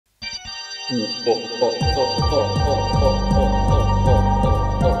A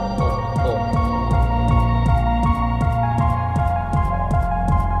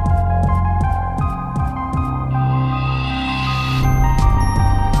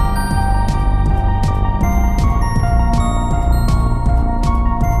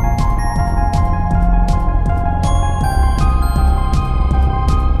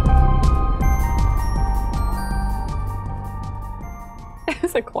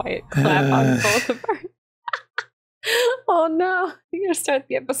quiet clap on both of our. Oh no, you're gonna start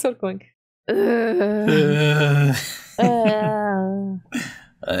the episode going.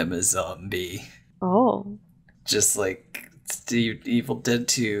 I'm a zombie. Oh, just like Evil Dead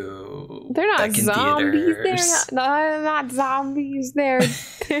 2. They're not back in zombies. theaters. They're not zombies. They're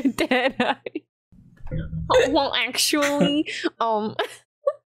dead. Well, actually.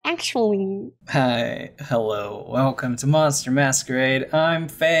 Hi, hello, welcome to Monster Masquerade. I'm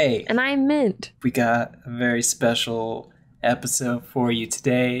Faye. And I'm Mint. We got a very special episode for you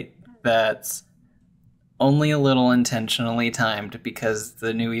today that's only a little intentionally timed because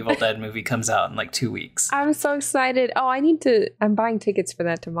the new Evil Dead movie comes out in like 2 weeks. I'm so excited. Oh, I'm buying tickets for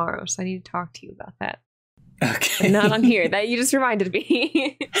that tomorrow, so I need to talk to you about that. Okay. But not on here. That you just reminded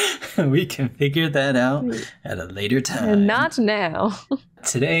me. We can figure that out at a later time. And not now.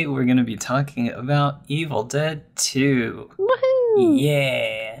 Today we're going to be talking about Evil Dead 2. Woohoo!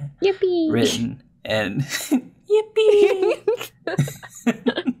 Yeah. Yippee! Written and yippee!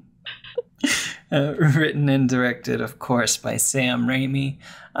 Written and directed, of course, by Sam Raimi.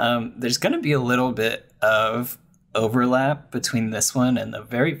 There's going to be a little bit of overlap between this one and the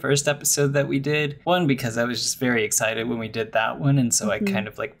very first episode that we did. One, because I was just very excited when we did that one, and so I kind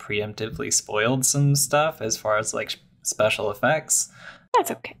of like preemptively spoiled some stuff as far as like special effects.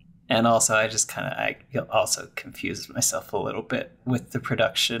 That's okay. And also I also confused myself a little bit with the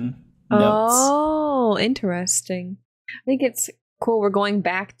production notes. Oh, interesting. I think it's cool we're going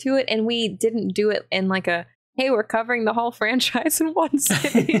back to it, and we didn't do it in like a hey, we're covering the whole franchise in one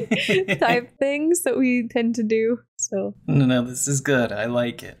sitting type things that we tend to do. So no, this is good. I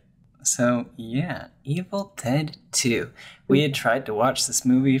like it. So yeah, Evil Dead 2. We had tried to watch this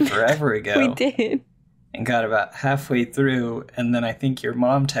movie forever ago. We did. And got about halfway through, and then I think your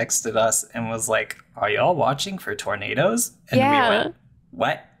mom texted us and was like, "Are y'all watching for tornadoes?" And we went,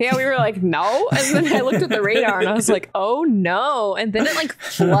 "What?" Yeah, we were like, "No." And then I looked at the radar and I was like, "Oh no." And then it like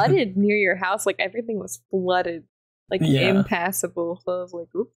flooded near your house. Like everything was flooded, like impassable. So I was like,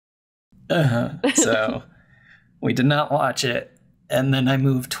 "Oop." So we did not watch it. And then I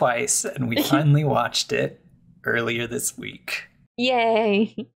moved twice, and we finally watched it earlier this week.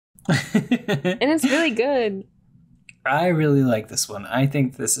 Yay. And it's really good. I really like this one. I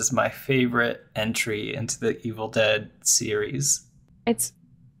think this is my favorite entry into the Evil Dead series. It's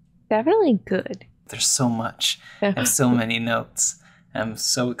definitely good. There's so much. I have so many notes. I'm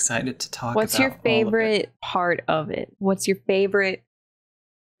so excited to talk about What's your favorite part of it? What's your favorite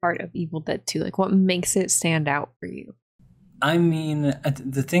part of Evil Dead 2? Like, what makes it stand out for you? I mean,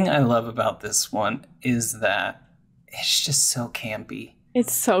 the thing I love about this one is that it's just so campy.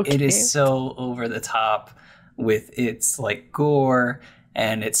 It's so cute. It is so over the top with its like gore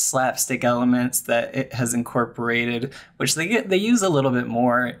and its slapstick elements that it has incorporated, which they use a little bit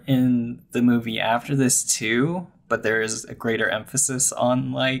more in the movie after this too, but there is a greater emphasis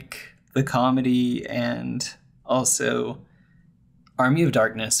on like the comedy, and also Army of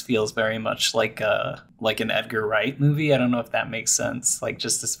Darkness feels very much like an Edgar Wright movie. I don't know if that makes sense, like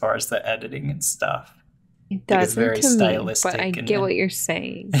just as far as the editing and stuff. It doesn't very to stylistic, me, but I get what you're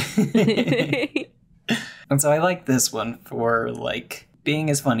saying. And so I like this one for like being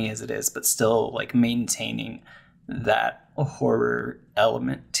as funny as it is, but still like maintaining that horror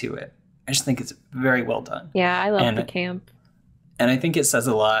element to it. I just think it's very well done. Yeah, I love the camp. And I think it says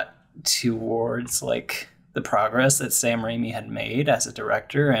a lot towards like the progress that Sam Raimi had made as a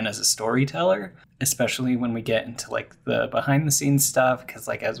director and as a storyteller, especially when we get into like the behind the scenes stuff. Because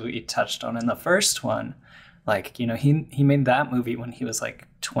like as we touched on in the first one, like, you know, he made that movie when he was like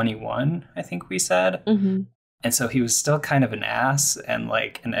 21, I think we said. Mm-hmm. And so he was still kind of an ass and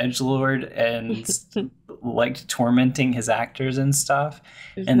like an edgelord and liked tormenting his actors and stuff.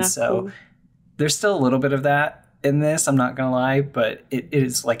 And so cool. There's still a little bit of that in this, I'm not gonna lie, but it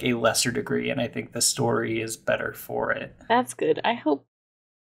is like a lesser degree, and I think the story is better for it. That's good. I hope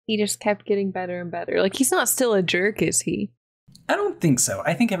he just kept getting better and better. Like, he's not still a jerk, is he? I don't think so.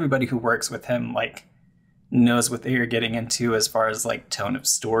 I think everybody who works with him like knows what they are getting into as far as like tone of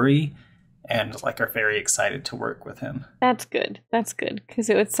story and like are very excited to work with him. That's good. That's good. Because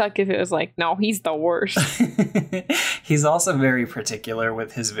it would suck if it was like, no, he's the worst. He's also very particular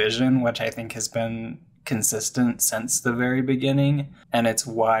with his vision, which I think has been consistent since the very beginning. And it's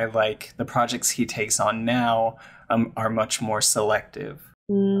why like the projects he takes on now are much more selective.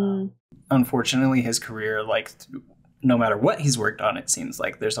 Unfortunately, his career, like no matter what he's worked on, it seems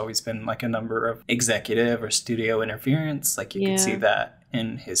like there's always been like a number of executive or studio interference. Like you can see that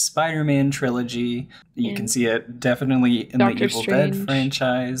in his Spider-Man trilogy. You can see it definitely in the Evil Dead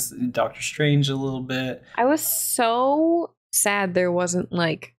franchise, Doctor Strange a little bit. I was so sad there wasn't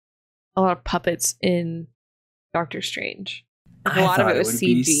like a lot of puppets in Doctor Strange. A lot of it was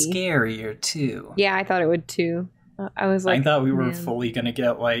CG. Be scarier too. Yeah, I thought it would too. I was like, I thought we were fully gonna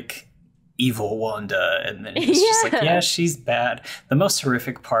get like evil Wanda, and then he's just like, yeah, she's bad. The most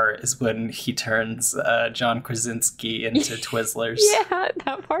horrific part is when he turns John Krasinski into Twizzlers. Yeah,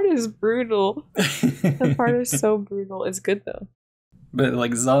 that part is brutal. That part is so brutal. It's good though. But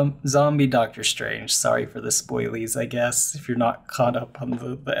like zombie Doctor Strange, sorry for the spoilies, I guess, if you're not caught up on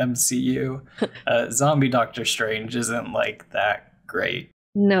the MCU. Zombie Doctor Strange isn't like that great.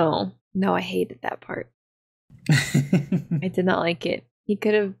 No, I hated that part. I did not like it. He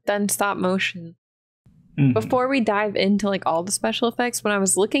could have done stop motion. Before we dive into like all the special effects, when I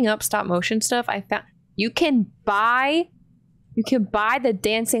was looking up stop motion stuff, I found you can buy the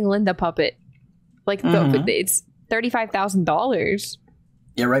dancing Linda puppet. Like it's $35,000.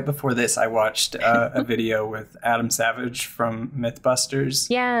 Yeah, right before this, I watched a video with Adam Savage from Mythbusters.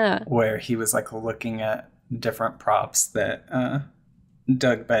 Yeah, where he was like looking at different props that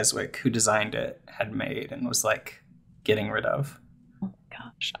Doug Beswick, who designed it, had made and was like getting rid of. Oh my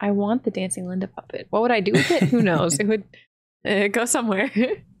gosh, I want the dancing Linda puppet. What would I do with it? Who knows? It would go somewhere.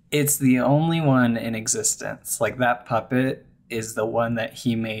 It's the only one in existence. Like that puppet is the one that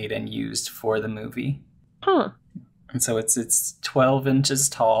he made and used for the movie. Huh. And so it's 12 inches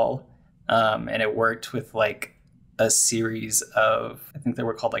tall, and it worked with like a series of, I think they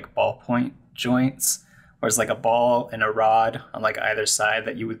were called like ballpoint joints, where it's like a ball and a rod on like either side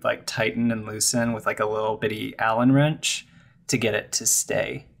that you would like tighten and loosen with like a little bitty Allen wrench to get it to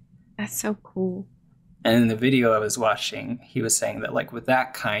stay. That's so cool. And in the video I was watching, he was saying that like with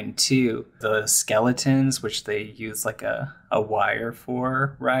that kind too, the skeletons, which they use like a wire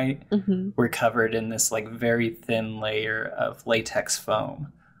for, right, were covered in this like very thin layer of latex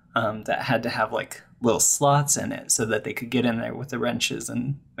foam that had to have like little slots in it so that they could get in there with the wrenches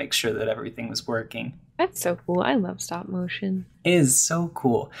and make sure that everything was working. That's so cool. I love stop motion. It is so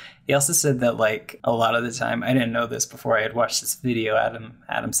cool. He also said that like a lot of the time, I didn't know this before I had watched this video.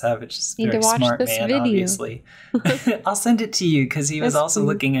 Adam Savage is a very smart man, video. Obviously. I'll send it to you because he was also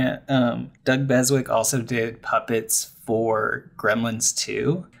looking at Doug Beswick also did puppets for Gremlins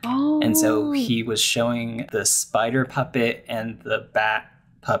 2. Oh. And so he was showing the spider puppet and the bat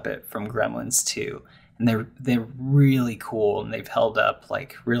puppet from Gremlins 2. And they're really cool and they've held up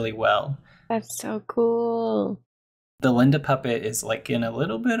like really well. That's so cool. The Linda puppet is like in a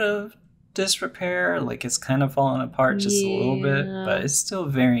little bit of disrepair, like it's kind of falling apart just a little bit, but it's still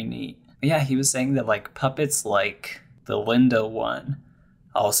very neat. But yeah, he was saying that like puppets like the Linda one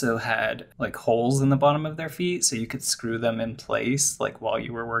also had like holes in the bottom of their feet so you could screw them in place like while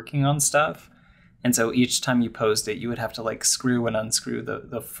you were working on stuff. And so each time you posed it, you would have to like screw and unscrew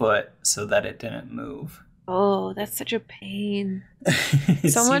the foot so that it didn't move. Oh, that's such a pain.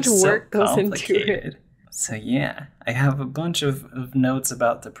 So much work goes into it. So yeah, I have a bunch of notes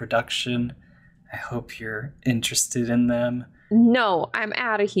about the production. I hope you're interested in them. No, I'm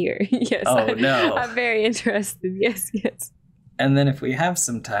out of here. Yes. No. I'm very interested. Yes. And then if we have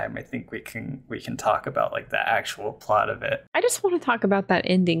some time, I think we can talk about like the actual plot of it. I just want to talk about that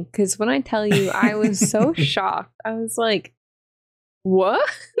ending because when I tell you, I was so shocked. I was like, what?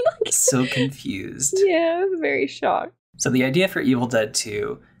 So confused. Yeah, I was very shocked. So the idea for Evil Dead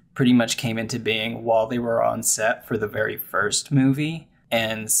 2 pretty much came into being while they were on set for the very first movie.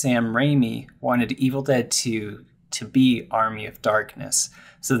 And Sam Raimi wanted Evil Dead 2 to be Army of Darkness.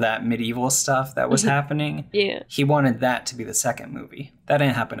 So that medieval stuff that was happening, he wanted that to be the second movie. That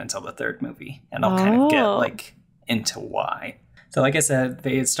didn't happen until the third movie. And I'll kind of get like into why. So like I said,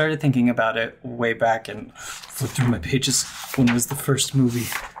 they had started thinking about it way back and flip through my pages. When was the first movie?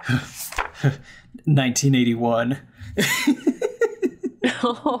 1981.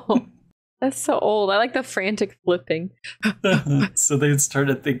 Oh, that's so old. I like the frantic flipping. So they had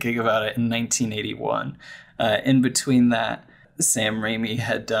started thinking about it in 1981. In between that, Sam Raimi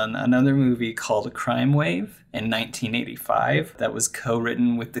had done another movie called Crime Wave in 1985 that was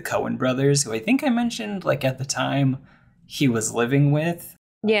co-written with the Coen brothers, who I think I mentioned like at the time he was living with.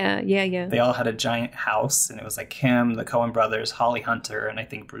 Yeah. They all had a giant house, and it was like him, the Coen brothers, Holly Hunter, and I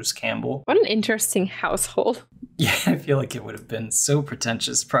think Bruce Campbell. What an interesting household. Yeah, I feel like it would have been so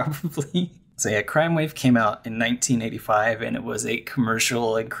pretentious, probably. So yeah, Crime Wave came out in 1985, and it was a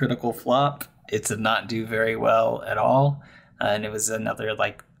commercial and critical flop. It did not do very well at all, and it was another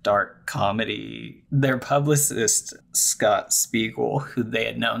like dark comedy. Their publicist, Scott Spiegel, who they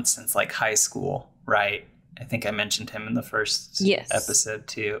had known since like high school, right? I think I mentioned him in the first episode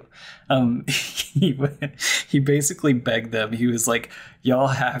too. He basically begged them. He was like, y'all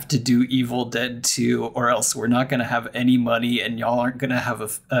have to do Evil Dead 2 or else we're not going to have any money and y'all aren't going to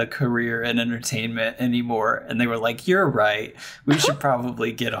have a career in entertainment anymore. And they were like, you're right. We should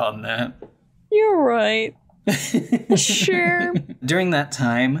probably get on that. You're right. Sure. During that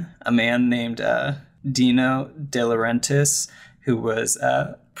time, a man named Dino De Laurentiis, who was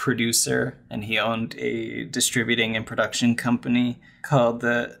a producer, and he owned a distributing and production company called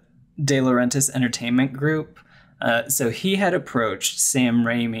the De Laurentiis Entertainment Group. So he had approached Sam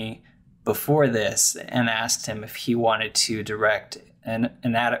Raimi before this and asked him if he wanted to direct an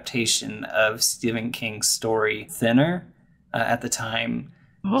adaptation of Stephen King's story Thinner. At the time,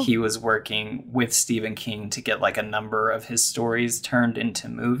 he was working with Stephen King to get like a number of his stories turned into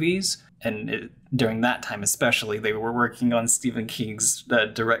movies. And during that time especially, they were working on Stephen King's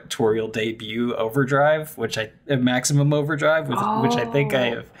directorial debut, Maximum Overdrive, which I think I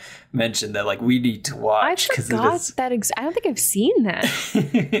have mentioned that like we need to watch. I forgot that. I don't think I've seen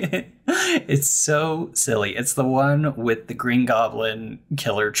that. It's so silly. It's the one with the Green Goblin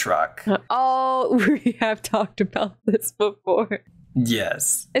killer truck. Oh, we have talked about this before.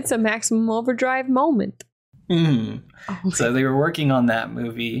 Yes. It's a Maximum Overdrive moment. Mm. Oh, so they were working on that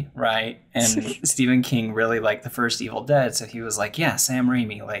movie, right? And Stephen King really liked the first Evil Dead, so he was like, yeah, Sam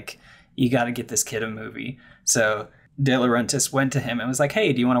Raimi, like, you got to get this kid a movie. So De Laurentiis went to him and was like,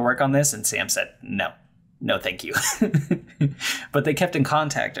 hey, do you want to work on this? And Sam said, no, thank you. But they kept in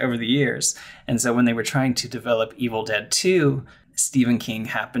contact over the years. And so when they were trying to develop Evil Dead 2, Stephen King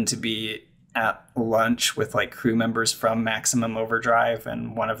happened to be at lunch with like crew members from Maximum Overdrive,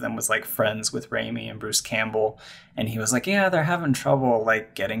 and one of them was like friends with Raimi and Bruce Campbell, and he was like, yeah, they're having trouble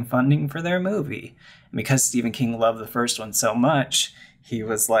like getting funding for their movie. And because Stephen King loved the first one so much, he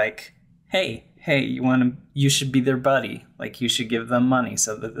was like, hey, you should be their buddy, like you should give them money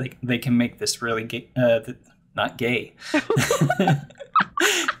so that they can make this really not gay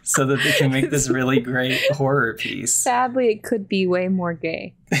so that they can make this really great horror piece. Sadly, it could be way more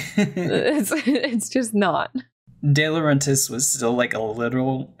gay. It's just not. De Laurentiis was still like a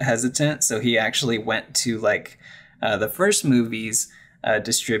little hesitant, so he actually went to like the first movie's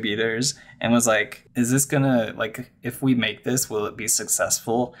distributors and was like, is this gonna, like, if we make this, will it be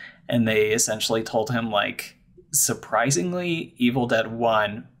successful? And they essentially told him like, surprisingly, Evil Dead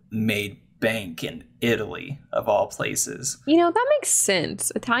 1 made bank in Italy, of all places. You know, that makes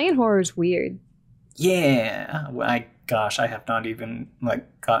sense. Italian horror is weird. Yeah. I have not even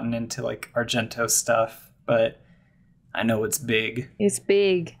like gotten into like Argento stuff, but I know it's big. It's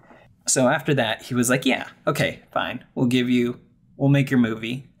big. So after that, he was like, yeah, okay, fine. We'll make your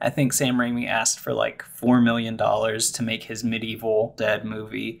movie. I think Sam Raimi asked for like $4 million to make his medieval Dead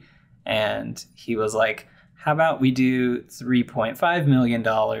movie. And he was like, how about we do $3.5 million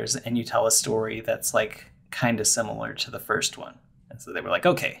and you tell a story that's like kind of similar to the first one? And so they were like,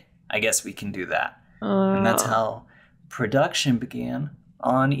 okay, I guess we can do that. And that's how production began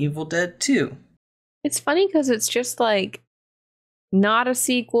on Evil Dead 2. It's funny because it's just like not a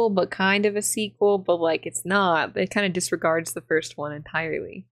sequel, but kind of a sequel, but like it's not. It kind of disregards the first one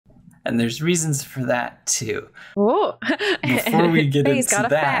entirely. And there's reasons for that too. Whoa. Before we get into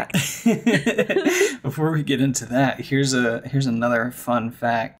that, here's another fun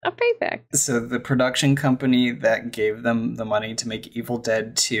fact. A payback. So the production company that gave them the money to make Evil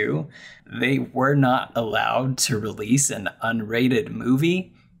Dead 2, they were not allowed to release an unrated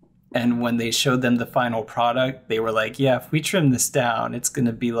movie. And when they showed them the final product, they were like, yeah, if we trim this down, it's going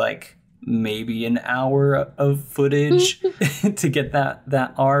to be like maybe an hour of footage to get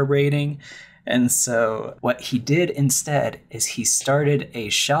that R rating. And so what he did instead is he started a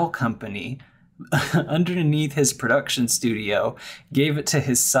shell company underneath his production studio, gave it to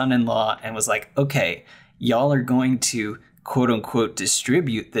his son-in-law, and was like, okay, y'all are going to quote unquote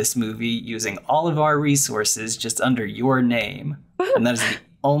distribute this movie using all of our resources just under your name. And that is the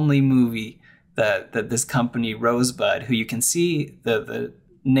only movie that this company, Rosebud, who you can see the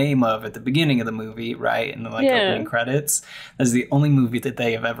name of at the beginning of the movie, right, in the opening credits, that's the only movie that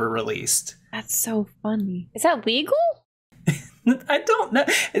they have ever released. That's so funny. Is that legal? I don't know.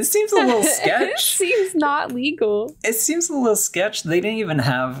 It seems a little It sketch. seems not legal. It seems a little sketch. They didn't even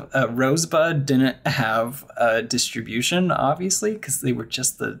have Rosebud didn't have distribution, obviously, because they were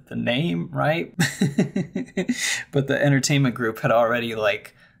just the name, right? But the entertainment group had already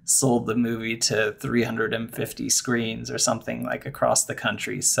like sold the movie to 350 screens or something like across the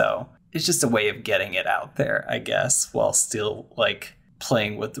country. So it's just a way of getting it out there, I guess, while still like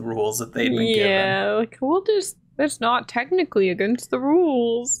playing with the rules that they'd been given. Yeah, like that's not technically against the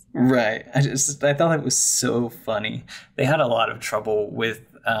rules. Right. I thought it was so funny. They had a lot of trouble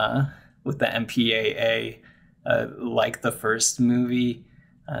with the MPAA, like the first movie,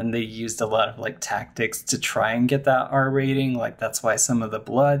 and they used a lot of like tactics to try and get that R rating. Like that's why some of the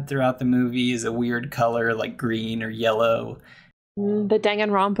blood throughout the movie is a weird color, like green or yellow. The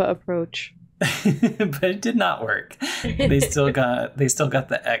Danganronpa approach. But it did not work. They still got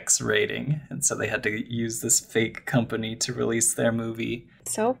the X rating, and so they had to use this fake company to release their movie.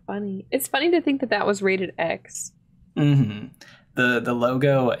 So funny. It's funny to think that was rated X. Mm-hmm. The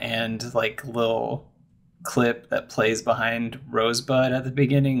logo and like little clip that plays behind Rosebud at the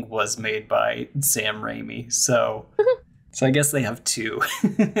beginning was made by Sam Raimi. So I guess they have two.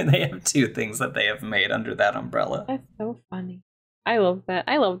 They have two things that they have made under that umbrella. That's so funny. I love that.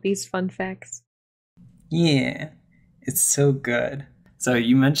 I love these fun facts. Yeah, it's so good. So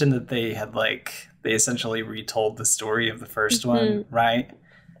you mentioned that they essentially retold the story of the first one, right?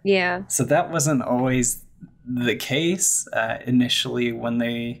 Yeah. So that wasn't always the case. Initially, when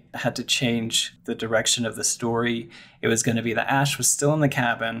they had to change the direction of the story, it was going to be that Ash was still in the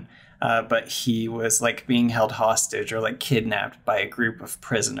cabin, but he was like being held hostage or like kidnapped by a group of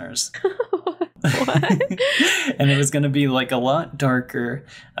prisoners. What? And it was going to be like a lot darker.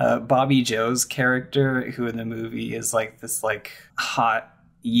 Bobby Joe's character, who in the movie is like this like hot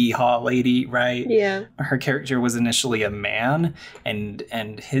yeehaw lady, right? Yeah. Her character was initially a man,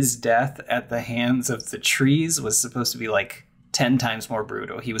 and his death at the hands of the trees was supposed to be like 10 times more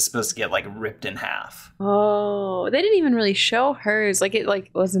brutal. He was supposed to get like ripped in half. Oh, they didn't even really show hers. Like it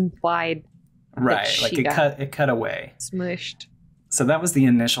like was implied. Right. Like it cut away. Smushed. So that was the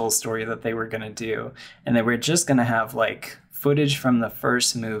initial story that they were going to do. And they were just going to have like footage from the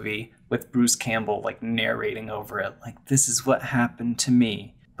first movie with Bruce Campbell like narrating over it. Like, this is what happened to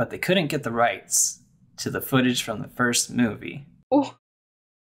me. But they couldn't get the rights to the footage from the first movie. Oh.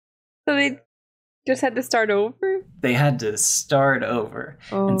 So they just had to start over? They had to start over.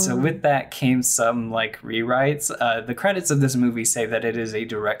 Oh. And so with that came some like rewrites. The credits of this movie say that it is a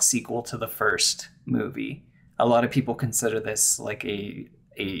direct sequel to the first movie. A lot of people consider this like a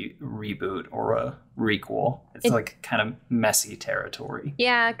reboot or a requel. It's like kind of messy territory.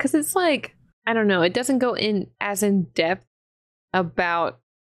 Yeah, because it's like, I don't know, it doesn't go in depth about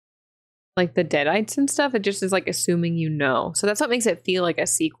like the Deadites and stuff. It just is like assuming you know. So that's what makes it feel like a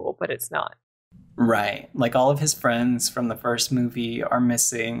sequel, but it's not. Right. Like all of his friends from the first movie are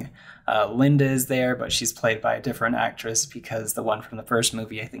missing. Linda is there, but she's played by a different actress because the one from the first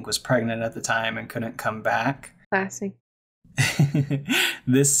movie, I think, was pregnant at the time and couldn't come back. Classic.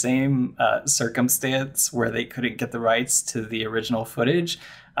 This same circumstance where they couldn't get the rights to the original footage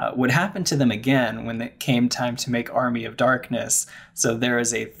would happen to them again when it came time to make Army of Darkness. So there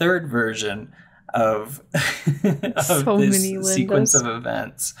is a third version of this sequence of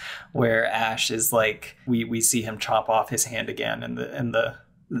events where Ash is like, we see him chop off his hand again in the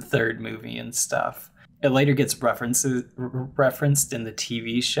third movie and stuff. It later gets referenced in the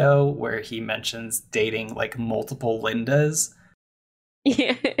TV show where he mentions dating like multiple Lindas.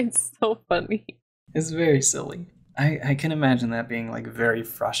 Yeah, it's so funny. It's very silly. I can imagine that being like very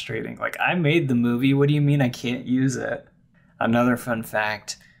frustrating. Like, I made the movie, what do you mean I can't use it? Another fun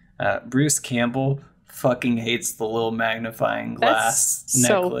fact, Bruce Campbell fucking hates the little magnifying glass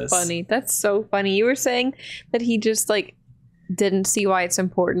necklace. So funny. That's so funny. You were saying that he just like didn't see why it's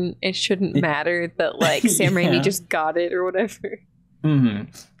important. It shouldn't matter that like Sam Raimi just got it or whatever.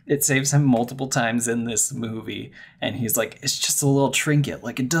 Mm-hmm. It saves him multiple times in this movie, and he's like, it's just a little trinket.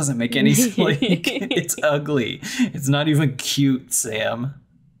 Like, it doesn't make any sense. Like, it's ugly. It's not even cute, Sam.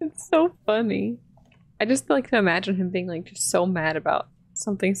 It's so funny. I just like to imagine him being like just so mad about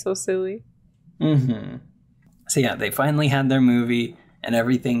something so silly. Mm-hmm. So yeah, they finally had their movie, and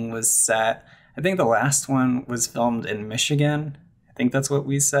everything was set. I think the last one was filmed in Michigan. I think that's what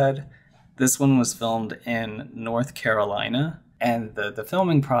we said. This one was filmed in North Carolina. And the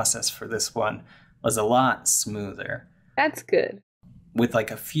filming process for this one was a lot smoother. That's good. With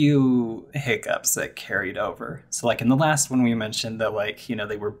like a few hiccups that carried over. So like in the last one we mentioned that like, you know,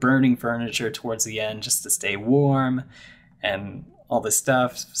 they were burning furniture towards the end just to stay warm and all this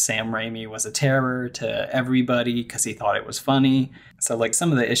stuff. Sam Raimi was a terror to everybody because he thought it was funny. So like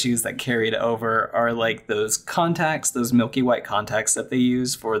some of the issues that carried over are like those contacts, those milky white contacts that they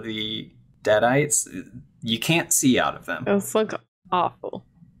use for the deadites. You can't see out of them. It's like awful.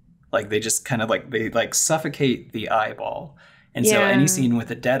 Like they just kind of like suffocate the eyeball. And so any scene with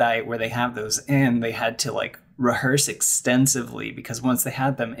a deadite where they have those in, they had to like rehearse extensively because once they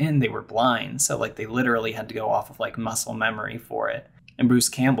had them in, they were blind. So like they literally had to go off of like muscle memory for it. And Bruce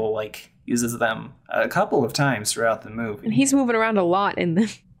Campbell like uses them a couple of times throughout the movie. And he's moving around a lot in them.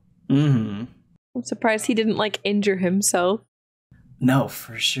 Mm-hmm. I'm surprised he didn't like injure himself. No,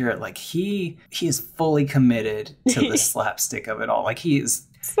 for sure. Like he is fully committed to the slapstick of it all. Like he is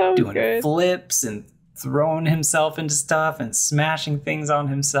so doing good. flips and throwing himself into stuff and smashing things on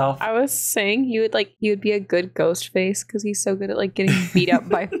himself. I was saying he would be a good ghost face because he's so good at like getting beat up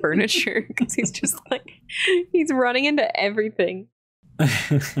by furniture because he's just like he's running into everything.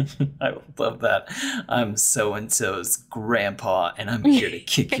 I love that. I'm so-and-so's grandpa and I'm here to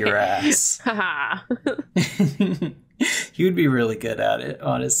kick your ass. Haha. He would be really good at it,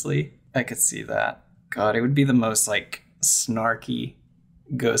 honestly. I could see that. God, it would be the most like snarky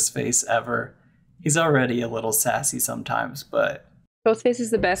ghost face ever. He's already a little sassy sometimes, but Ghostface is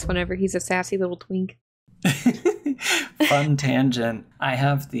the best whenever he's a sassy little twink. Fun tangent. I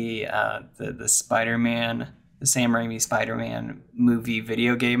have the Spider-Man, the Sam Raimi Spider-Man movie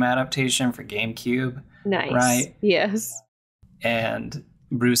video game adaptation for GameCube. Nice. Right? Yes. And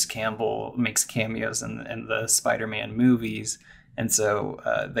Bruce Campbell makes cameos in the Spider-Man movies, and so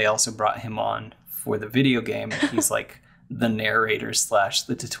they also brought him on for the video game. He's like the narrator /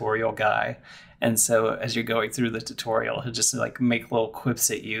 the tutorial guy. And so as you're going through the tutorial, he'll just like make little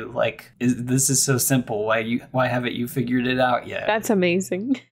quips at you like, this is so simple. Why haven't you figured it out yet? That's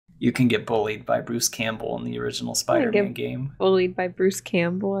amazing. You can get bullied by Bruce Campbell in the original Spider-Man game. Bullied by Bruce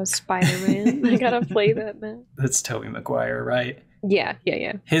Campbell as Spider-Man. I gotta play that now. That's Tobey Maguire, right? Yeah.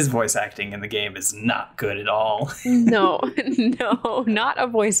 His voice acting in the game is not good at all. No, not a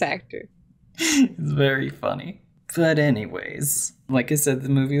voice actor. It's very funny. But anyways, like I said, the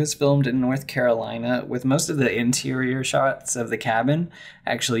movie was filmed in North Carolina, with most of the interior shots of the cabin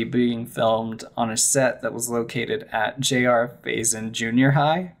actually being filmed on a set that was located at J.R. Faison Junior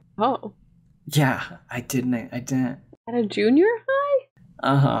High. Oh. Yeah, I didn't. At a junior high?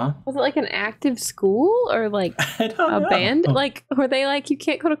 Uh-huh. Was it like an active school or like a band? Like, were they like, you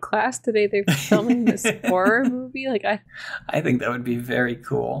can't go to class today, they're filming this horror movie? Like, I think that would be very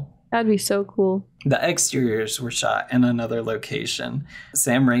cool. That'd be so cool. The exteriors were shot in another location.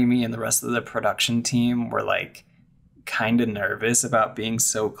 Sam Raimi and the rest of the production team were like kind of nervous about being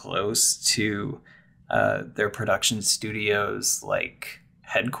so close to their production studio's like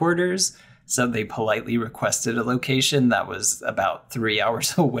headquarters. So they politely requested a location that was about 3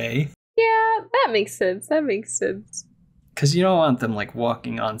 hours away. Yeah, that makes sense. Because you don't want them like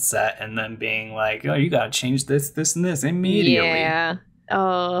walking on set and then being like, oh, you got to change this, and this immediately. Yeah.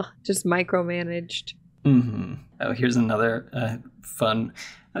 Just micromanaged. Mm-hmm. Oh, here's another fun,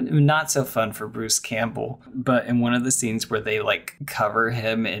 not so fun for Bruce Campbell, but in one of the scenes where they like cover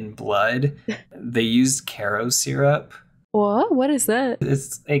him in blood, they used Caro syrup. What? What is that?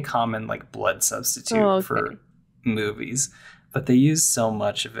 It's a common like blood substitute for movies, but they use so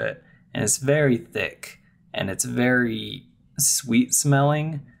much of it, and it's very thick and it's very sweet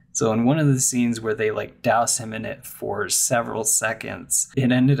smelling. So in one of the scenes where they like douse him in it for several seconds,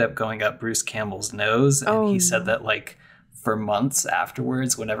 it ended up going up Bruce Campbell's nose. And he said that like for months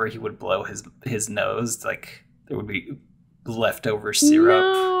afterwards, whenever he would blow his nose, like there would be leftover syrup.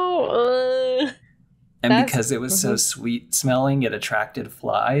 No. And because it was so sweet smelling, it attracted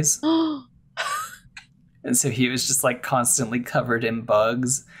flies. And so he was just like constantly covered in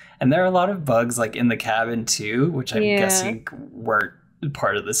bugs. And there are a lot of bugs like in the cabin too, which I'm guessing weren't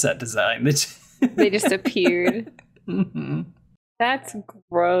part of the set design. They just appeared. Mm-hmm. That's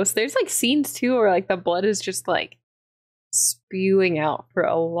gross. There's like scenes too where like the blood is just like spewing out for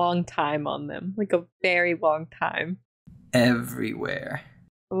a long time on them, like a very long time. Everywhere.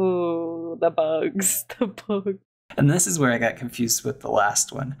 Ooh, the bugs. And this is where I got confused with the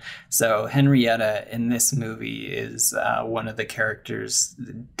last one. So Henrietta in this movie is one of the characters'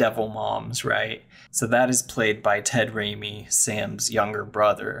 devil moms, right? So that is played by Ted Raimi, Sam's younger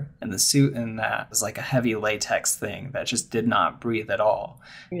brother. And the suit in that was like a heavy latex thing that just did not breathe at all.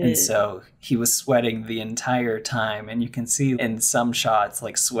 And so he was sweating the entire time. And you can see in some shots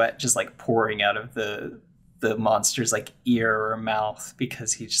like sweat just like pouring out of the monster's like ear or mouth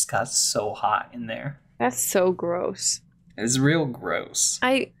because he just got so hot in there. That's so gross. It's real gross.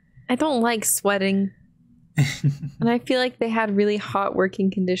 I don't like sweating. And I feel like they had really hot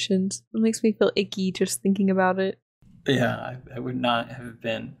working conditions. It makes me feel icky just thinking about it. Yeah, I would not have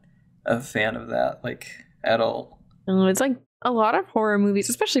been a fan of that, like, at all. It's like a lot of horror movies,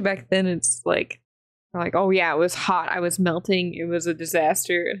 especially back then, it's like, oh yeah, it was hot, I was melting, it was a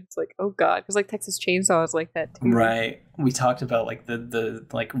disaster. And it's like, oh god, because like Texas Chainsaw is like that too. Right. We talked about like the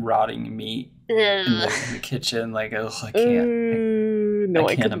like rotting meat in the kitchen. Like, oh, I can't.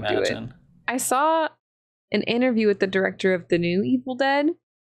 I can't imagine. Do it. I saw an interview with the director of the new Evil Dead,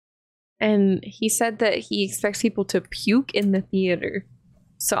 and he said that he expects people to puke in the theater.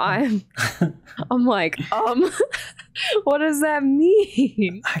 So I'm like, what does that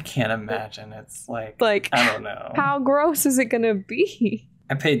mean? I can't imagine. It's like I don't know. How gross is it gonna be?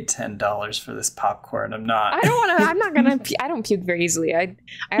 I paid $10 for this popcorn. I'm not gonna. I don't puke very easily. I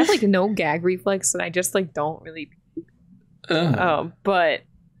have like no gag reflex, and I just like don't really puke. But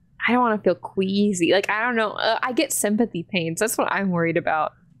I don't want to feel queasy. Like, I don't know. I get sympathy pains. That's what I'm worried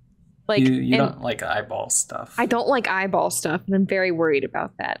about. Like, you don't like eyeball stuff. I don't like eyeball stuff, and I'm very worried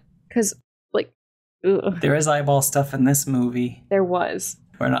about that. Because, like, ugh. There is eyeball stuff in this movie. There was.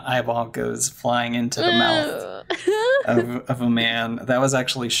 Where an eyeball goes flying into the mouth of a man. That was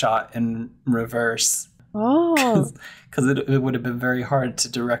actually shot in reverse. Oh. Because it would have been very hard to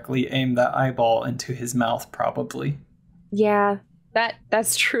directly aim that eyeball into his mouth, probably. Yeah.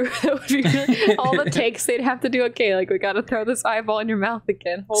 That's true. That would be really, all the takes they'd have to do. Okay, like, we gotta throw this eyeball in your mouth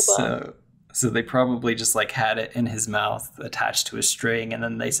again. Hold on. So they probably just like had it in his mouth attached to a string, and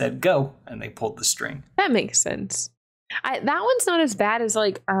then they said go, and they pulled the string. That makes sense. That one's not as bad as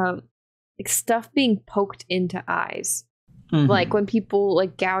like stuff being poked into eyes. Mm-hmm. Like when people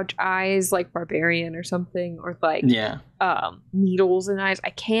like gouge eyes, like Barbarian or something, or like needles in eyes. I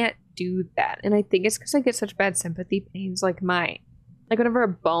can't do that, and I think it's because I get such bad sympathy pains. Like whenever a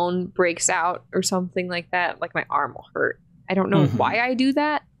bone breaks out or something like that, like my arm will hurt. I don't know why I do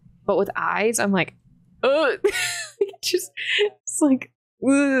that, but with eyes, I'm like, ugh. It's like,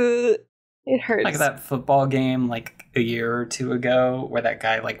 ugh. It hurts. Like that football game like a year or two ago where that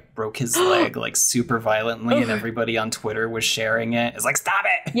guy like broke his leg like super violently and everybody on Twitter was sharing it. It's like, stop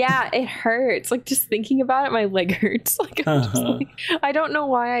it! Yeah, it hurts. Like just thinking about it, my leg hurts. Like, I'm just like, I don't know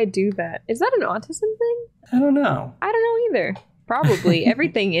why I do that. Is that an autism thing? I don't know. I don't know either. Probably.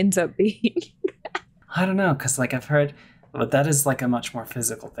 Everything ends up being. I don't know, because like I've heard, but that is like a much more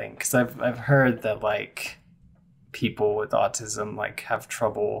physical thing. Because I've heard that like people with autism like have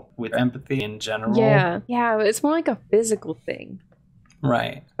trouble with empathy in general. Yeah, it's more like a physical thing,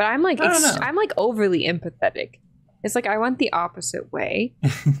 right? But I'm like I'm like overly empathetic. It's like I went the opposite way,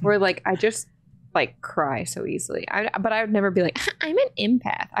 where like I just like cry so easily. But I would never be like I'm an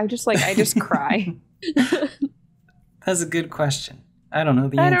empath. I just cry. That's a good question. I don't know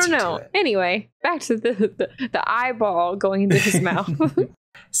the answer. I don't know. To it. Anyway, back to the eyeball going into his mouth.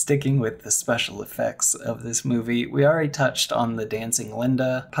 Sticking with the special effects of this movie, we already touched on the Dancing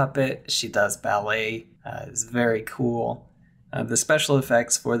Linda puppet. She does ballet. It's very cool. The special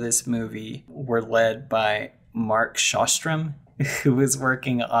effects for this movie were led by Mark Shostrom, who was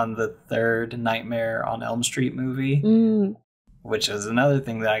working on the third Nightmare on Elm Street movie, which is another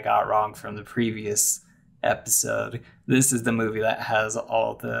thing that I got wrong from the previous episode. This is the movie that has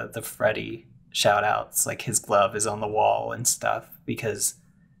all the Freddy shout outs, like his glove is on the wall and stuff, because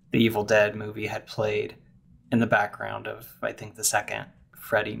the Evil Dead movie had played in the background of, I think, the second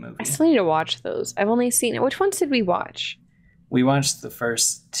Freddy movie. I still need to watch those. I've only seen it. Which ones did we watch? We watched the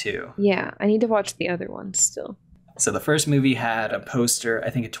first two. Yeah, I need to watch the other ones still. So the first movie had a poster, I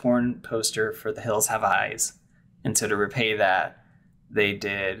think a torn poster for The Hills Have Eyes. And so to repay that, they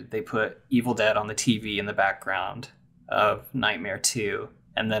put Evil Dead on the TV in the background of Nightmare 2.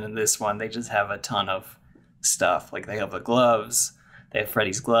 And then in this one, they just have a ton of stuff. Like they have the gloves. They have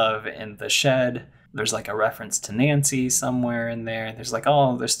Freddy's glove in the shed. There's like a reference to Nancy somewhere in there. There's like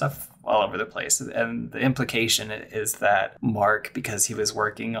there's stuff all over the place. And the implication is that Mark, because he was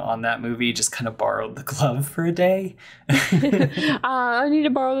working on that movie, just kind of borrowed the glove for a day. I need to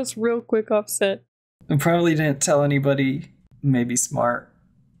borrow this real quick off set. And probably didn't tell anybody, maybe smart,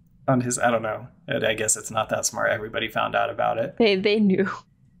 on his, I don't know. I guess it's not that smart. Everybody found out about it. They knew.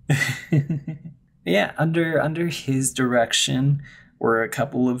 Yeah, under his direction were a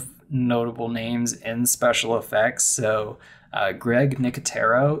couple of notable names in special effects. So Greg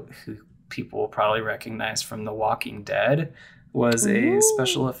Nicotero, who people will probably recognize from The Walking Dead, was a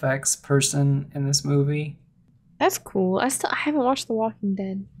special effects person in this movie. That's cool. I haven't watched The Walking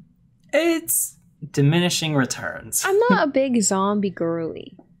Dead. It's diminishing returns. I'm not a big zombie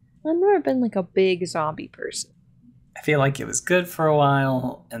girly. I've never been like a big zombie person. I feel like it was good for a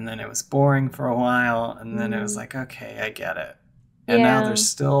while, and then it was boring for a while, and then it was like, okay, I get it. And now they're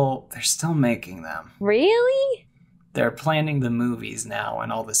still making them. Really? They're planning the movies now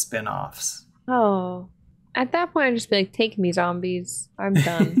and all the spin-offs. Oh. At that point, I'd just be like, take me, zombies. I'm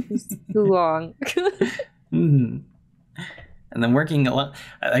done. It's too long. Mm-hmm. And then working a lot.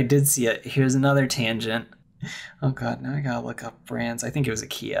 I did see it. Here's another tangent. Oh god, now I gotta look up brands. I think it was a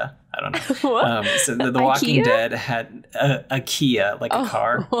Kia. I don't know. What? So the Walking Dead had a Kia, like a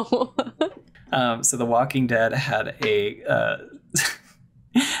car. So the Walking Dead had a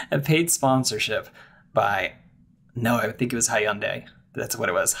paid sponsorship by, no, I think it was Hyundai. That's what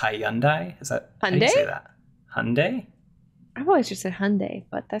it was. Hyundai? Is that Hyundai? How do you say that? Hyundai? I've always just said Hyundai,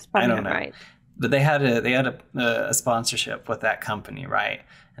 but that's probably not right. But they had a sponsorship with that company, right?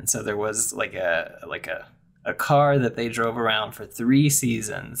 And so there was like a car that they drove around for 3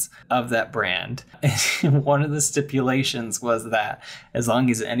 seasons of that brand. And one of the stipulations was that as long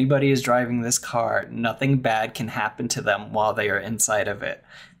as anybody is driving this car, nothing bad can happen to them while they are inside of it.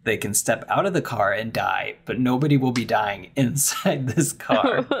 They can step out of the car and die, but nobody will be dying inside this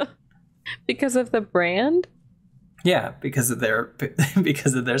car. Because of the brand? Yeah, because of their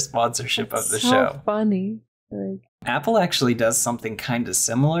sponsorship of the show. So funny. Like, Apple actually does something kind of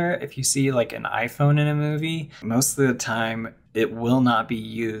similar. If you see like an iPhone in a movie, most of the time it will not be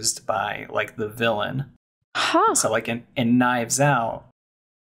used by like the villain. huh. So like in Knives Out,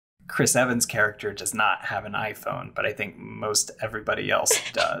 Chris Evans' character does not have an iPhone, but I think most everybody else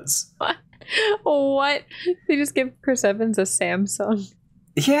does. What? They just give Chris Evans a Samsung.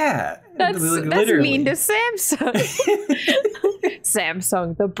 Yeah. That's literally. mean to Samsung.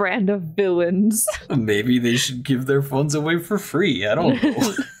 Samsung, the brand of villains. Maybe they should give their phones away for free. I don't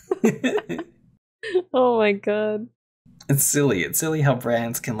know. Oh my god. It's silly. It's silly how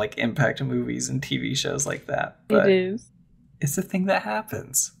brands can like impact movies and TV shows like that. But it is. It's a thing that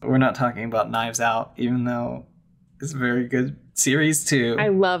happens. We're not talking about Knives Out, even though it's a very good series too. I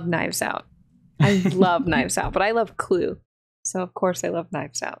love Knives Out. I love Knives Out, but I love Clue. So of course I love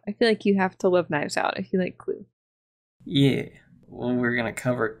Knives Out. I feel like you have to love Knives Out if you like Clue. Yeah. Well, we're going to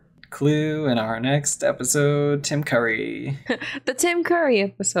cover Clue in our next episode, Tim Curry. The Tim Curry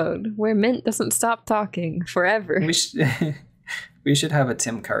episode, where Mint doesn't stop talking forever. We should have a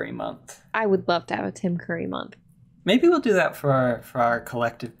Tim Curry month. I would love to have a Tim Curry month. Maybe we'll do that for our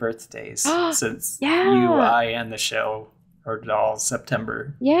collective birthdays, since Yeah. you, I, and the show are all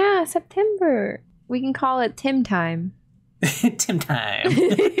September. Yeah, September. We can call it Tim Time. Tim time.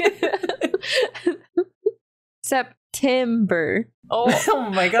 September.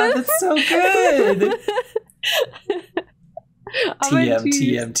 Oh my god, that's so good.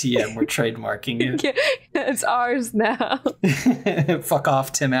 TM. We're trademarking it. Yeah, it's ours now. Fuck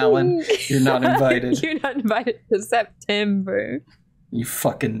off, Tim Allen. You're not invited. You're not invited to September. You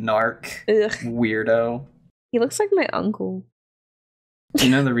fucking narc. Ugh. Weirdo. He looks like my uncle. Do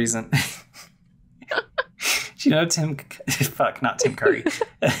you know the reason? Do you know not Tim Curry.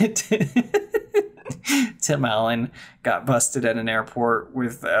 Tim Allen got busted at an airport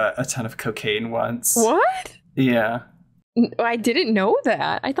with a ton of cocaine once. What? Yeah. I didn't know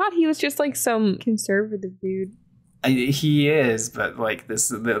that. I thought he was just like some conservative dude. He is, but like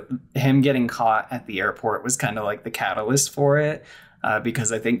him getting caught at the airport was kind of like the catalyst for it.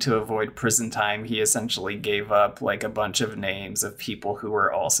 Because I think to avoid prison time, he essentially gave up like a bunch of names of people who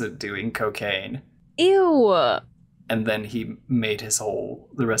were also doing cocaine. Ew. And then he made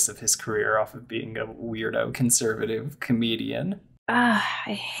the rest of his career off of being a weirdo conservative comedian. I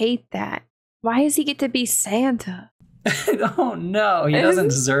hate that. Why does he get to be Santa? Oh no, he doesn't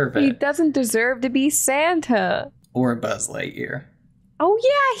deserve it. He doesn't deserve to be Santa. Or Buzz Lightyear. Oh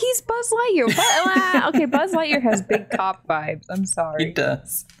yeah, he's Buzz Lightyear. Okay, Buzz Lightyear has big cop vibes. I'm sorry. He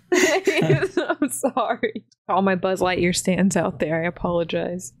does. I'm sorry. All my Buzz Lightyear stands out there. I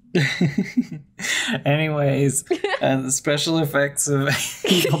apologize. Anyways, the special effects of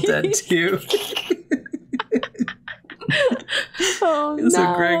Evil Dead 2. Oh, So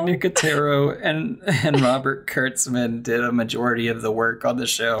no. Greg Nicotero and Robert Kurtzman did a majority of the work on the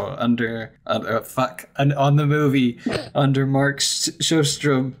show on the movie under Mark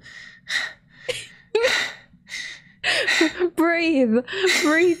Shostrom. Breathe,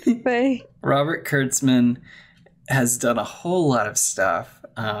 Faye. Robert Kurtzman has done a whole lot of stuff.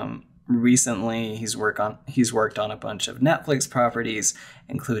 Recently, he's worked on a bunch of Netflix properties,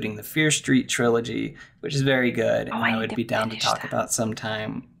 including the Fear Street trilogy, which is very good. And I would be down to talk about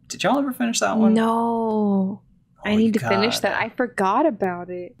sometime. Did y'all ever finish that one? No. I need to finish that. I forgot about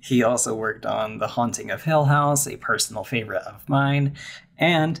it. He also worked on The Haunting of Hill House, a personal favorite of mine,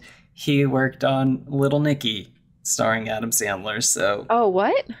 and he worked on Little Nicky, starring Adam Sandler. So Oh,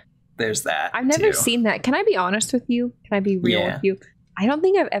 what? there's that. I've never too. seen that. Can I be honest with you? Can I be real Yeah. with you? I don't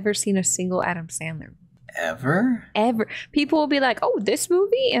think I've ever seen a single Adam Sandler. Ever? Ever. People will be like, oh, this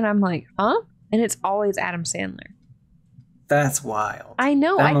movie? And I'm like, huh? And it's always Adam Sandler. That's wild. I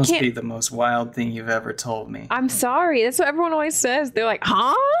know. That I must can't. be the most wild thing you've ever told me. I'm sorry. That's what everyone always says. They're like,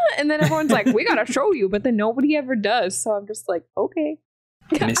 huh? And then everyone's like, we gotta show you. But then nobody ever does. So I'm just like, okay.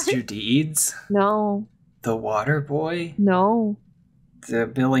 Mr. Deeds? No. The Water Boy? No. The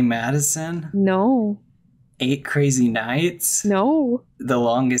Billy Madison? No. 8 Crazy Nights? No. The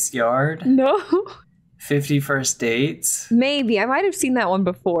Longest Yard? No. 50 First Dates? Maybe. I might have seen that one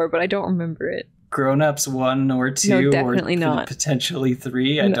before, but I don't remember it. Grown Ups 1 or 2 No, definitely or not. potentially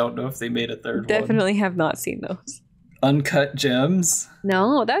 3. I don't know if they made a third one. Definitely have not seen those. Uncut Gems?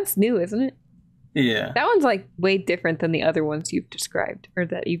 No, that's new, isn't it? Yeah. That one's like way different than the other ones you've described or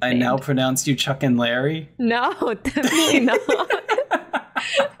that you've I named. now pronounce you Chuck and Larry? No, definitely not.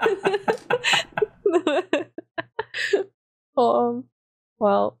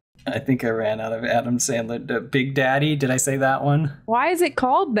 Well, I think I ran out of Adam Sandler. The Big Daddy, did I say that one? why is it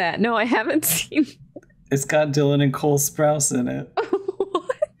called that? No, I haven't seen. It's got Dylan and Cole Sprouse in it.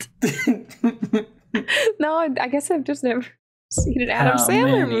 What? No, I guess I've just never seen an Adam How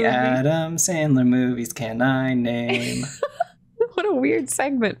Sandler many movie. Adam Sandler movies can I name? What a weird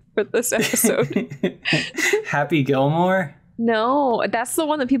segment for this episode. Happy Gilmore? No, that's the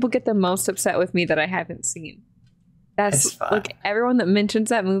one that people get the most upset with me that I haven't seen. It's That's fine. like everyone that mentions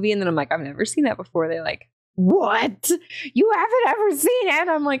that movie, and then I'm like, I've never seen that before. They're like, what? You haven't ever seen it?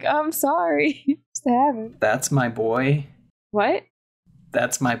 I'm like, I'm sorry. Just haven't. That's My Boy? What?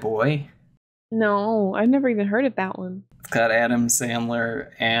 That's My Boy? No, I've never even heard of that one. It's got Adam Sandler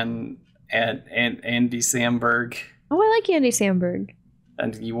and Andy Samberg. Oh, I like Andy Samberg.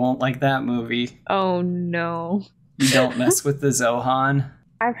 And you won't like that movie. Oh, no. You Don't Mess with the Zohan.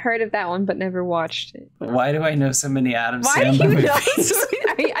 I've heard of that one, but never watched it. Why do I know so many Adam Why Sandler do you movies?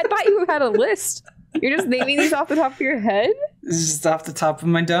 know? I thought you had a list. You're just naming these off the top of your head? This is just off the top of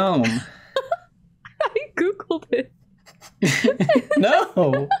my dome. I Googled it.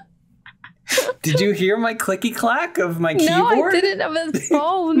 No. Did you hear my clicky clack of my keyboard? No, I didn't. But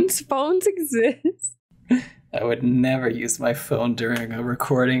phones exist. I would never use my phone during a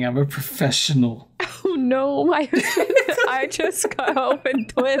recording. I'm a professional. Oh no, I just got open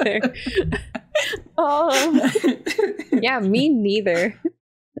Twitter. Yeah, me neither.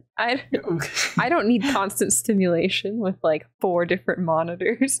 I don't need constant stimulation with like 4 different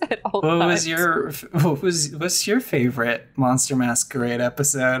monitors at all times. What's your favorite Monster Masquerade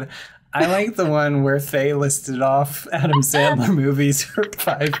episode? I like the one where Faye listed off Adam Sandler movies for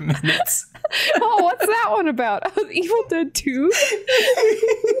 5 minutes. Oh, what's that one about? Oh, Evil Dead 2?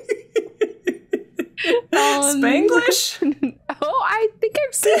 Spanglish? Oh, I think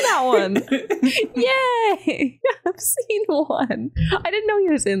I've seen that one. Yay! I've seen one. I didn't know he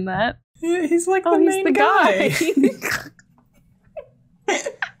was in that. Yeah, he's like Oh, the he's main the guy.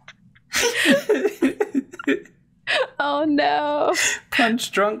 Oh no.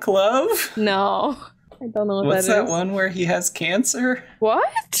 Punch Drunk Love? No. I don't know what What's that that is. one where he has cancer?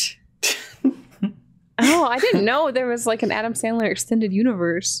 What? Oh, I didn't know there was like an Adam Sandler extended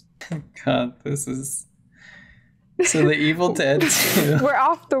universe. God, this is... So the Evil Dead 2. We're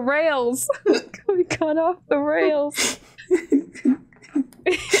off the rails. We got off the rails.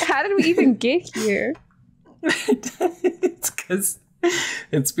 How did we even get here?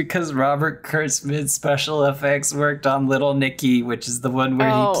 It's because Robert Kurtzman's special effects worked on Little Nicky, which is the one where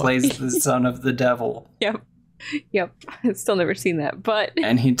Oh. he plays the son of the devil. Yep. I've still never seen that, but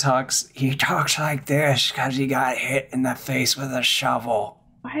And he talks like this because he got hit in the face with a shovel.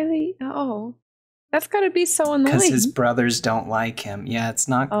 why they? Oh, that's gotta be so annoying. Because his brothers don't like him. Yeah, it's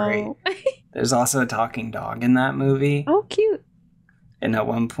not great. Oh. There's also a talking dog in that movie. Oh, cute. And at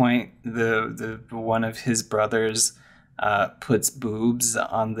one point, the one of his brothers puts boobs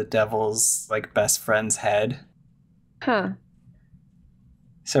on the devil's like best friend's head. Huh.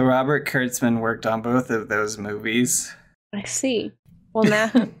 So Robert Kurtzman worked on both of those movies. I see. Well,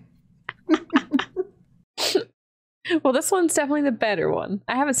 now. Well, this one's definitely the better one.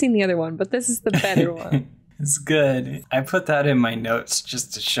 I haven't seen the other one, but this is the better one. It's good. I put that in my notes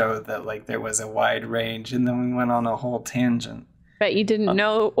just to show that like there was a wide range, and then we went on a whole tangent. Bet you didn't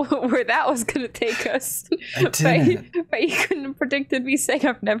know where that was going to take us. I didn't. Bet you couldn't have predicted me saying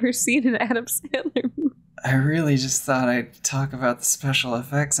I've never seen an Adam Sandler movie. I really just thought I'd talk about the special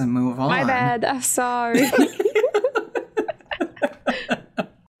effects and move on. My bad. I'm sorry.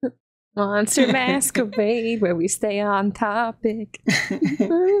 Monster Masquerade, where we stay on topic.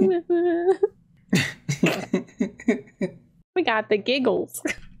 We got the giggles.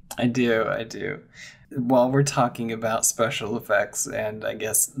 I do. While we're talking about special effects and I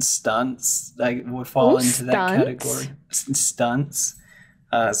guess stunts, I would fall into that category. Stunts.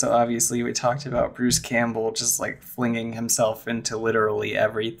 So obviously we talked about Bruce Campbell just like flinging himself into literally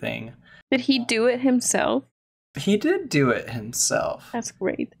everything. Did he do it himself? He did do it himself. That's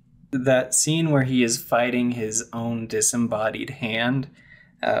great. That scene where he is fighting his own disembodied hand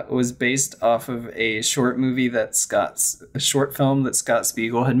was based off of a short film that Scott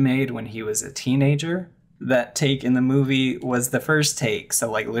Spiegel had made when he was a teenager. That take in the movie was the first take.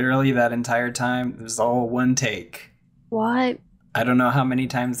 So like literally that entire time, it was all one take. What? I don't know how many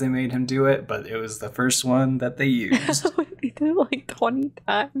times they made him do it, but it was the first one that they used. They did it like 20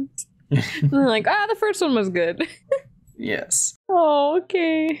 times. And they're like, the first one was good. Yes. Oh,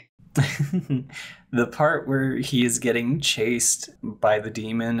 okay. The part where he is getting chased by the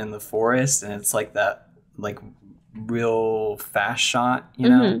demon in the forest, and it's like that like real fast shot, you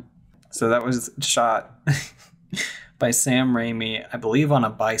know? Mm-hmm. So that was shot by Sam Raimi, I believe on a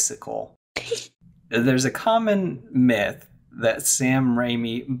bicycle. There's a common myth that Sam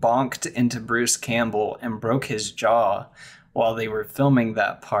Raimi bonked into Bruce Campbell and broke his jaw while they were filming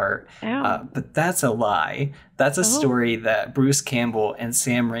that part. But that's a lie. That's a story that Bruce Campbell and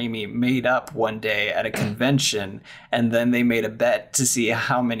Sam Raimi made up one day at a convention, and then they made a bet to see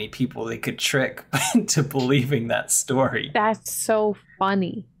how many people they could trick into believing that story. That's so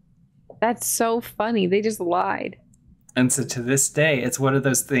funny. They just lied. And so to this day, it's one of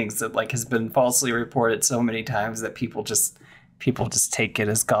those things that like has been falsely reported so many times that people just take it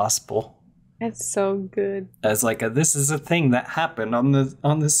as gospel. That's so good. As like this is a thing that happened on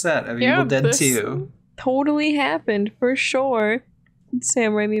the set of Evil Dead 2. Totally happened for sure. And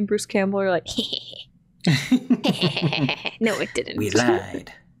Sam Raimi and Bruce Campbell are like, no, it didn't. We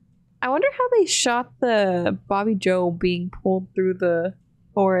lied. I wonder how they shot the Bobby Joe being pulled through the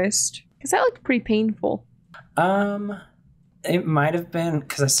forest, because that looked pretty painful. It might have been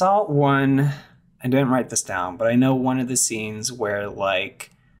because I saw one. I didn't write this down, but I know one of the scenes where like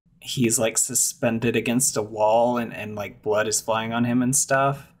he's like suspended against a wall and like blood is flying on him and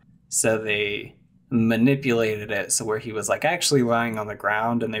stuff. So they manipulated it so where he was like actually lying on the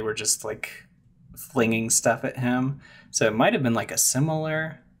ground and they were just like flinging stuff at him. So it might have been like a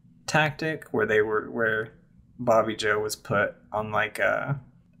similar tactic where Bobby Joe was put on like a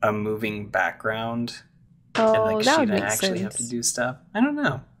moving background. Oh, and like that she would didn't make actually sense. have to do stuff. I don't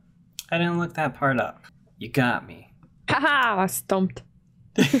know. I didn't look that part up. You got me. Haha, stumped.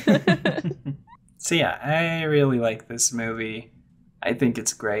 So yeah, I really like this movie. I think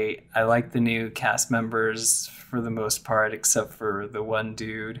it's great. I like the new cast members for the most part, except for the one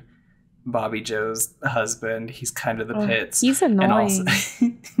dude, Bobby Joe's husband. He's kind of the pits. He's annoying.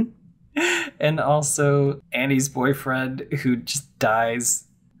 And also Annie's boyfriend, who just dies.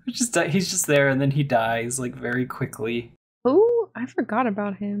 He's just there and then he dies like very quickly. Oh, I forgot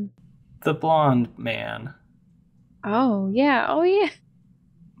about him. The blonde man. Oh yeah.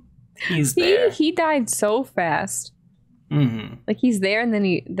 He's there. He died so fast. Mm-hmm. Like he's there and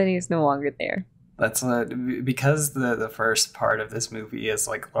then he's no longer there. That's because the first part of this movie is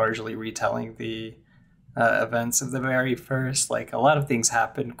like largely retelling the events of the very first. Like a lot of things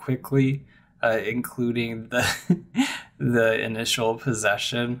happen quickly, including the initial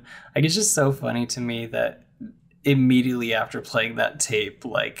possession. Like it's just so funny to me that immediately after playing that tape,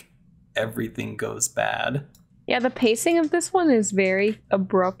 like everything goes bad. Yeah, the pacing of this one is very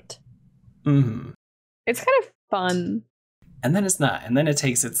abrupt. Mm-hmm. It's kind of fun. And then it's not. And then it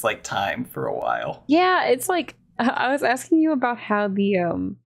takes its like time for a while. Yeah, it's like I was asking you about how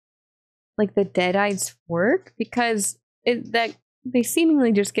the like the Deadites work, because they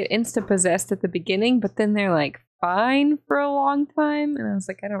seemingly just get insta possessed at the beginning, but then they're like fine for a long time. And I was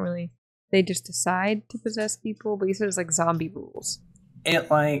like, they just decide to possess people, but you said it's like zombie rules.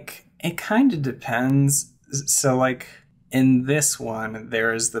 It kind of depends. So like in this one,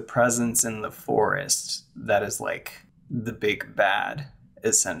 there is the presence in the forest that is like the big bad,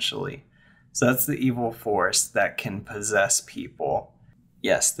 essentially. So that's the evil force that can possess people.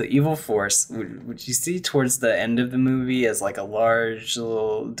 Yes, the evil force, which you see towards the end of the movie as like a large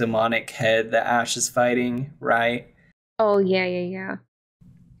little demonic head that Ash is fighting, right? Oh, yeah.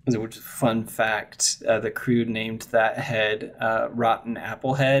 Which, fun fact, the crew named that head Rotten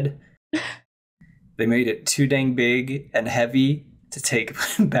Apple Head. They made it too dang big and heavy to take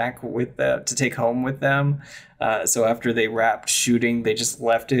to take home with them. So after they wrapped shooting, they just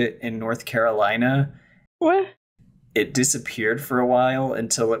left it in North Carolina. What? it disappeared for a while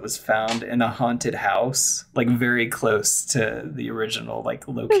until it was found in a haunted house, like very close to the original like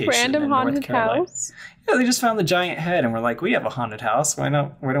location random in haunted North Carolina. house. Yeah, they just found the giant head and we're like, we have a haunted house. Why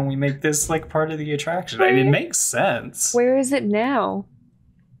don't we make this like part of the attraction? I mean, it makes sense. Where is it now?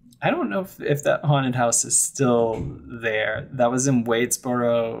 I don't know if that haunted house is still there. That was in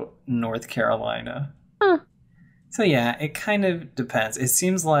Wadesboro, North Carolina. Huh. So yeah, it kind of depends. It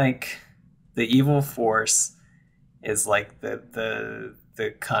seems like the evil force is like the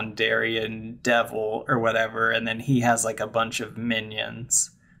Kandarian devil or whatever, and then he has like a bunch of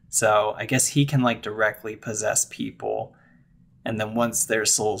minions. So I guess he can like directly possess people, and then once their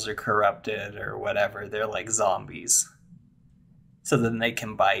souls are corrupted or whatever, they're like zombies. So then they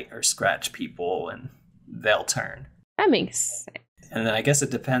can bite or scratch people and they'll turn. That makes sense. And then I guess it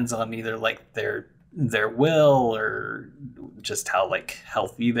depends on either like their will or just how like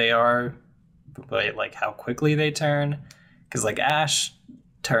healthy they are, but like how quickly they turn. Because like Ash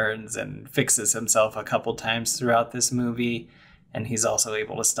turns and fixes himself a couple times throughout this movie, and he's also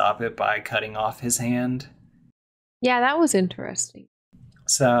able to stop it by cutting off his hand. Yeah, that was interesting.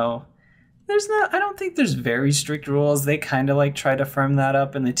 So I don't think there's very strict rules. They kind of like try to firm that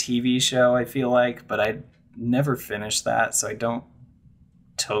up in the TV show, I feel like, but I never finished that, so I don't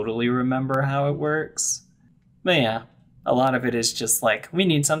totally remember how it works. But yeah, a lot of it is just like, we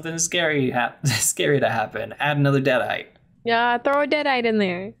need something scary to happen. Add another deadite. Yeah, throw a deadite in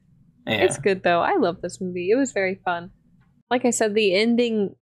there. Yeah. It's good though. I love this movie. It was very fun. Like I said, the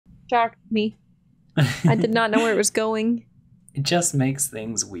ending shocked me. I did not know where it was going. It just makes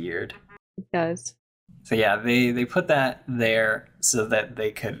things weird. It does. So yeah, they put that there so that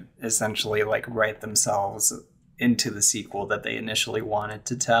they could essentially like write themselves into the sequel that they initially wanted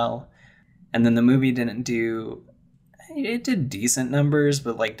to tell. And then the movie did decent numbers,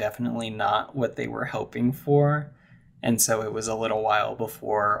 but like definitely not what they were hoping for. And so it was a little while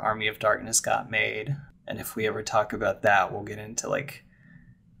before Army of Darkness got made. And if we ever talk about that, we'll get into like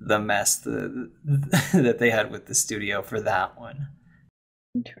the mess that they had with the studio for that one.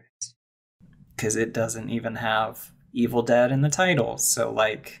 Interesting. Because it doesn't even have Evil Dead in the title. So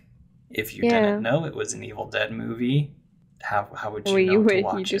like, if you didn't know it was an Evil Dead movie, how would you know to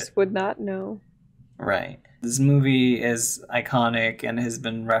watch it? You just would not know. Right. This movie is iconic and has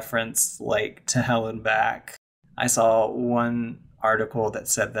been referenced like to hell and back. I saw one article that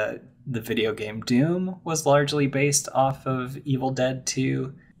said that the video game Doom was largely based off of Evil Dead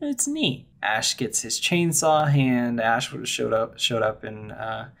 2. It's neat. Ash gets his chainsaw hand. Ash showed up in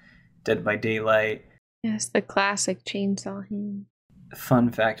Dead by Daylight. Yes, the classic chainsaw hand.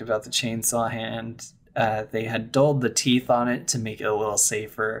 Fun fact about the chainsaw hand, they had dulled the teeth on it to make it a little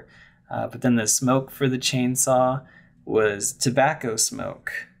safer. But then the smoke for the chainsaw was tobacco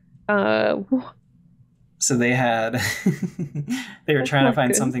smoke. So they had, they were trying to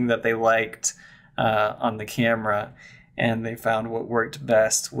find something that they liked on the camera, and they found what worked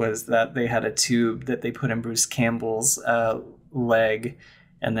best was that they had a tube that they put in Bruce Campbell's leg,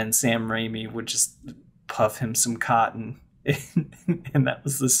 and then Sam Raimi would just puff him some cotton, and that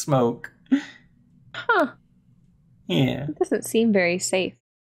was the smoke. Huh. Yeah. It doesn't seem very safe.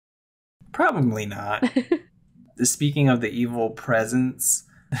 Probably not. Speaking of the evil presence,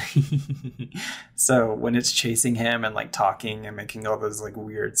 so when it's chasing him and like talking and making all those like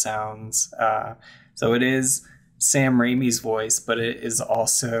weird sounds, so it is Sam Raimi's voice, but it is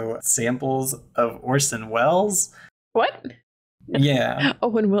also samples of Orson Welles. What? Yeah.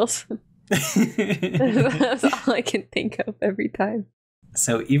 Owen Wilson. That's all I can think of every time.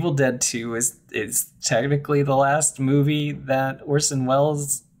 So Evil Dead 2 is technically the last movie that Orson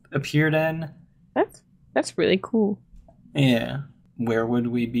Welles appeared in. That's really cool. Yeah. Where would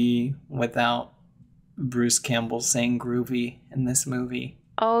we be without Bruce Campbell saying groovy in this movie?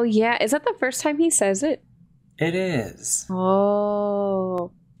 Oh, yeah. Is that the first time he says it? It is.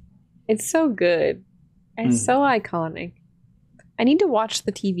 Oh. It's so good. It's so iconic. I need to watch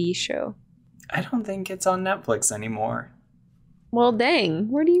the TV show. I don't think it's on Netflix anymore. Well, dang.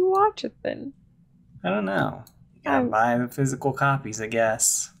 Where do you watch it then? I don't know. You gotta buy the physical copies, I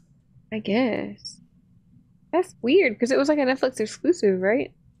guess. I guess. That's weird, because it was like a Netflix exclusive,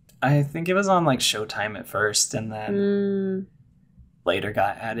 right? I think it was on like Showtime at first, and then later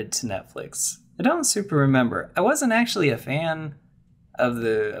got added to Netflix. I don't super remember. I wasn't actually a fan of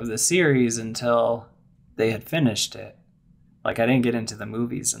the series until they had finished it. Like, I didn't get into the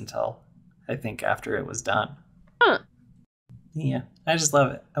movies until I think after it was done. Huh. Yeah, I just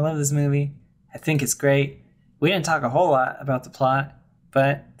love it. I love this movie. I think it's great. We didn't talk a whole lot about the plot,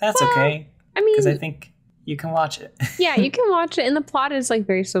 but that's okay. I mean, because I think you can watch it. Yeah, you can watch it, and the plot is like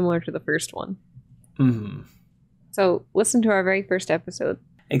very similar to the first one. Mm-hmm. So listen to our very first episode.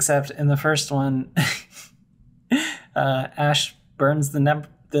 Except in the first one, Ash burns the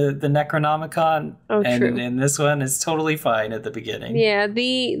Necronomicon, and true. in this one, it's totally fine at the beginning. Yeah,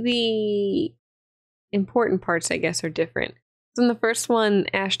 the important parts, I guess, are different. So in the first one,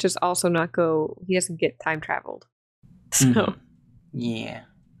 Ash does also not go. He doesn't get time traveled. So yeah,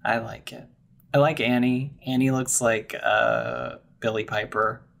 I like it. I like Annie. Annie looks like Billie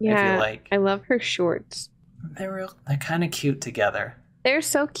Piper. Yeah, I feel like I love her shorts. They're kind of cute together. They're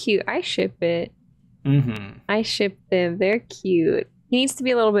so cute. I ship it. Mm-hmm. I ship them. They're cute. He needs to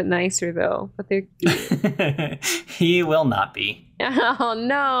be a little bit nicer though, but they're cute. He will not be. Oh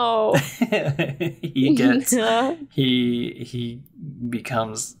no! he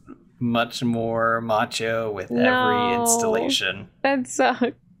becomes much more macho with every installation. That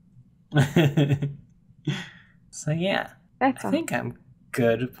sucks. So yeah, I think I'm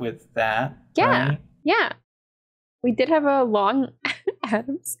good with that. Yeah, right? yeah. We did have a long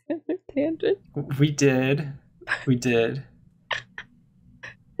Adam Sandler tangent. We did.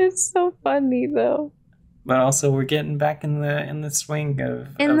 It's so funny though. But also, we're getting back in the swing of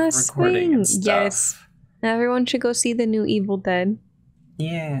recording and stuff. Yes. Everyone should go see the new Evil Dead.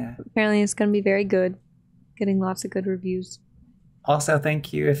 Yeah. Apparently, it's going to be very good. Getting lots of good reviews. Also,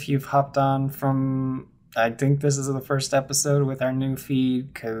 thank you if you've hopped on from. I think this is the first episode with our new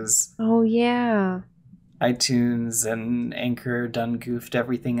feed because. Oh yeah. iTunes and Anchor done goofed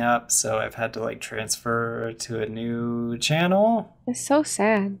everything up, so I've had to transfer to a new channel. It's so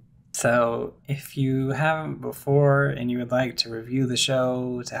sad. So if you haven't before and you would like to review the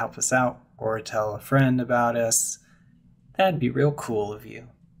show to help us out or tell a friend about us, that'd be real cool of you.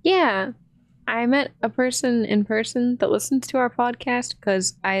 Yeah. I met a person in person that listens to our podcast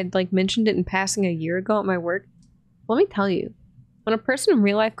because I had mentioned it in passing a year ago at my work. Let me tell you, when a person in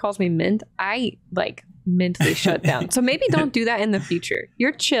real life calls me mint, I mentally shut down. So maybe don't do that in the future.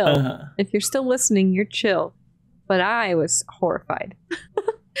 You're chill. If you're still listening, you're chill. But I was horrified.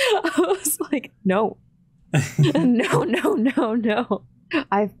 I was like, no. No.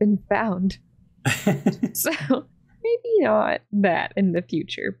 I've been found. So maybe not that in the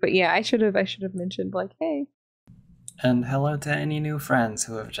future. But yeah, I should have mentioned hey. And hello to any new friends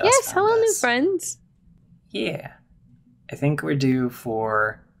who have just Yes, hello us. new friends. Yeah. I think we're due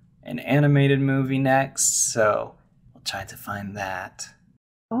for an animated movie next, so we'll try to find that.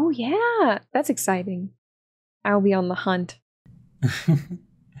 Oh yeah, that's exciting. I'll be on the hunt.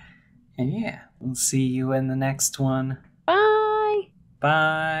 And yeah, we'll see you in the next one. Bye!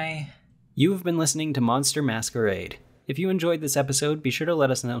 Bye! You have been listening to Monster Masquerade. If you enjoyed this episode, be sure to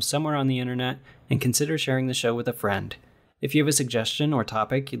let us know somewhere on the internet and consider sharing the show with a friend. If you have a suggestion or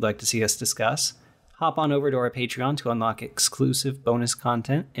topic you'd like to see us discuss, hop on over to our Patreon to unlock exclusive bonus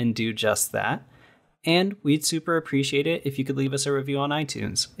content and do just that. And we'd super appreciate it if you could leave us a review on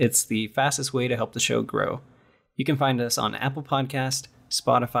iTunes. It's the fastest way to help the show grow. You can find us on Apple Podcast,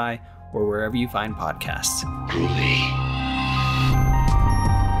 Spotify, or wherever you find podcasts. Truly.